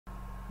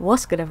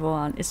What's good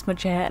everyone, it's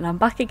Smudge here and I'm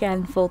back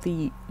again for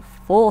the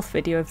fourth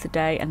video of the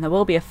day, and there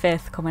will be a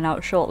fifth coming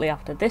out shortly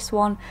after this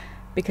one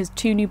because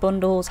two new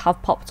bundles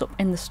have popped up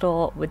in the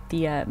store with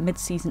the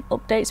mid-season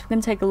updates. We're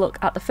going to take a look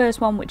at the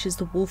first one, which is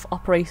the Wolf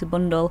Operator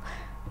bundle.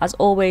 As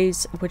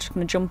always, we're just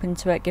going to jump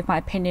into it, give my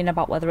opinion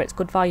about whether it's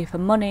good value for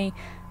money,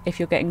 if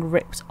you're getting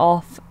ripped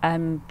off,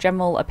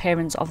 general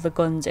appearance of the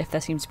guns, if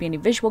there seems to be any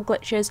visual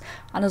glitches,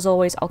 and as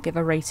always I'll give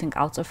a rating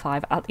out of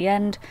 5 at the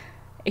end.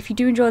 If you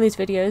do enjoy these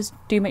videos,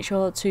 do make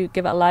sure to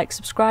give it a like,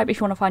 subscribe if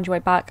you want to find your way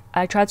back.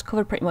 I try to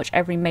cover pretty much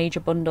every major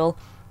bundle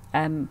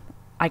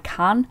I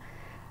can.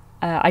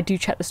 I do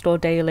check the store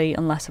daily,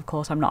 unless of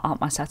course I'm not at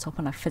my setup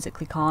and I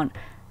physically can't.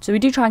 So we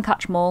do try and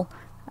catch them all.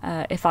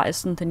 If that is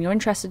something you're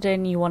interested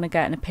in, you want to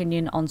get an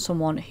opinion on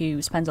someone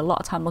who spends a lot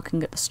of time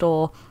looking at the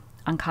store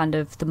and kind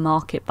of the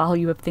market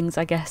value of things,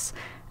 I guess,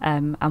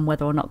 and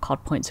whether or not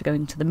COD points are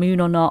going to the moon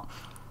or not,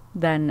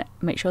 then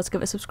make sure to give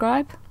it a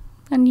subscribe.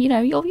 And you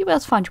know, you'll be able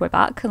to find your way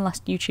back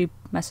unless YouTube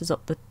messes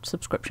up the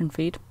subscription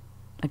feed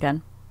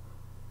again.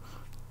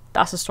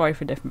 That's a story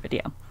for a different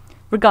video.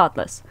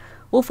 Regardless,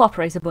 Wolf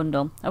Operator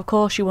bundle. Of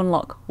course you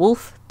unlock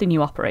Wolf, the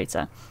new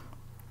operator.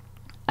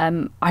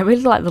 I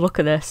really like the look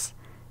of this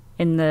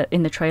in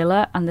the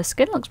trailer, and the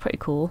skin looks pretty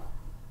cool.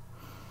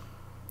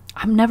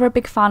 I'm never a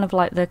big fan of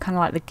like the kind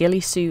of like the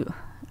ghillie suit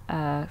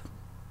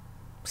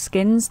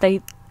skins.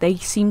 They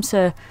seem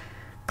to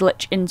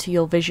glitch into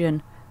your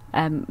vision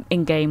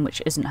in game,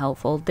 which isn't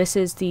helpful. This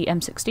is the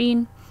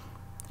M16,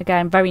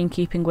 again very in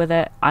keeping with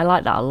it. I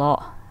like that a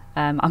lot.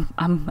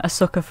 I'm a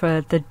sucker for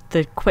the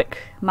quick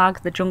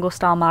mag, the jungle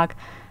style mag.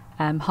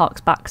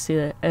 Harks back to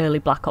the early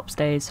Black Ops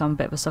days, so I'm a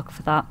bit of a sucker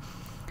for that.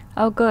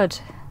 Oh good,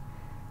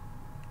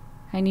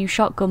 a new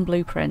shotgun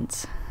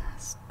blueprint.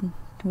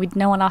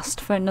 No one asked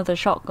for another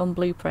shotgun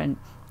blueprint.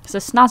 It's a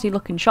snazzy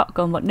looking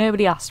shotgun, but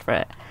nobody asked for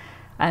it.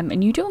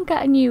 And you don't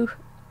get a new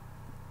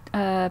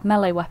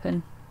melee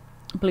weapon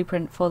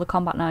blueprint for the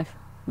combat knife,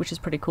 which is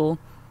pretty cool.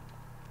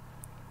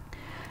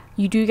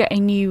 You do get a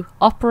new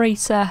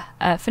operator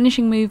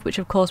finishing move, which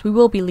of course we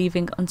will be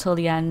leaving until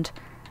the end.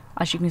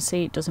 As you can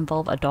see, it does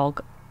involve a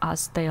dog,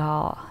 as they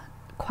are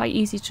quite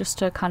easy just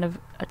to kind of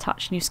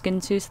attach new skin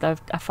to, so they're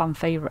a fan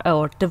favourite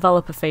or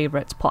developer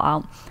favourite to put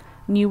out.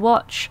 New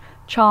watch,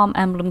 charm,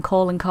 emblem,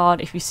 calling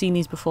card. If you've seen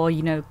these before,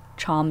 you know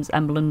charms,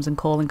 emblems and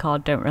calling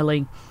card don't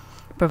really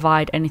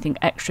provide anything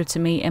extra to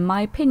me in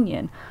my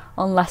opinion,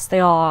 unless they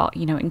are,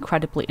 you know,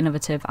 incredibly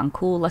innovative and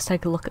cool. Let's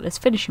take a look at this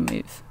finishing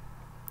move.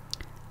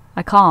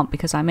 I can't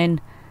because I'm in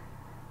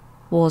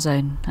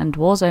Warzone, and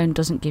Warzone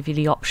doesn't give you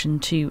the option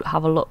to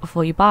have a look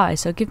before you buy,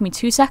 so give me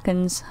 2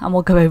 seconds and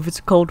we'll go over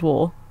to Cold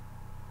War.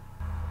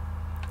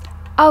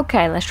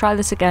 Okay, let's try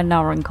this again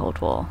now we're in Cold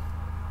War.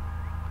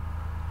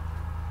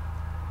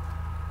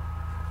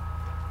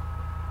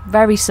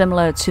 Very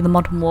similar to the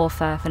Modern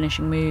Warfare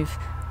finishing move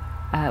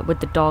with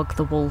the dog,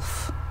 the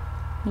wolf.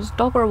 Was it a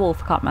dog or a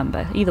wolf? I can't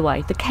remember. Either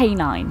way, the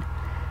K9.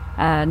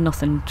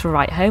 Nothing to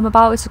write home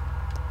about. It's a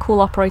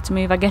cool operator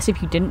move. I guess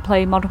if you didn't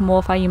play Modern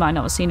Warfare, you might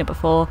not have seen it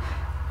before.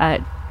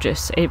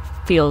 It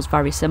feels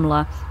very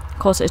similar. Of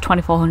course, it's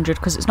 2400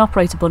 because it's an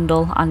operator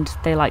bundle, and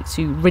they like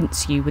to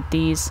rinse you with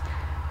these.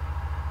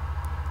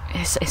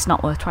 It's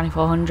not worth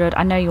 2400.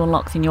 I know you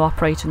unlock the new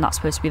operator, and that's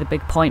supposed to be the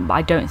big point, but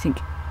I don't think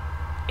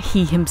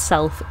he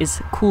himself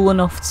is cool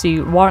enough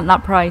to warrant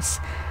that price.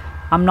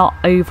 I'm not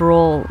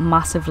overall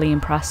massively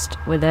impressed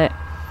with it.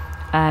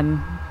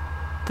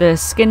 The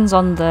skins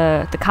on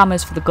the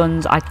camos for the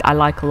guns I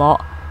like a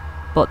lot,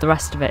 but the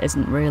rest of it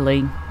isn't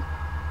my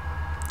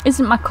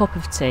cup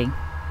of tea.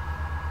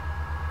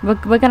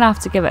 We're gonna have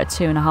to give it a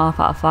 2.5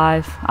 out of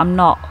 5. I'm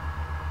not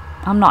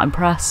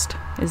impressed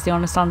is the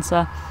honest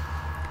answer,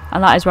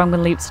 and that is where I'm going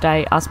to leave it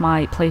today as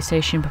my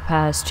PlayStation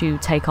prepares to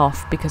take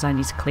off because I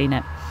need to clean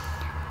it.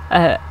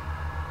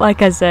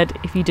 Like I said,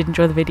 if you did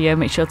enjoy the video,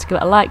 make sure to give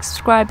it a like,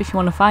 subscribe if you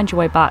want to find your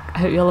way back. I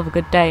hope you all have a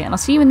good day, and I'll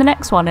see you in the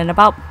next one in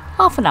about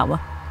half an hour.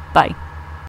 Bye.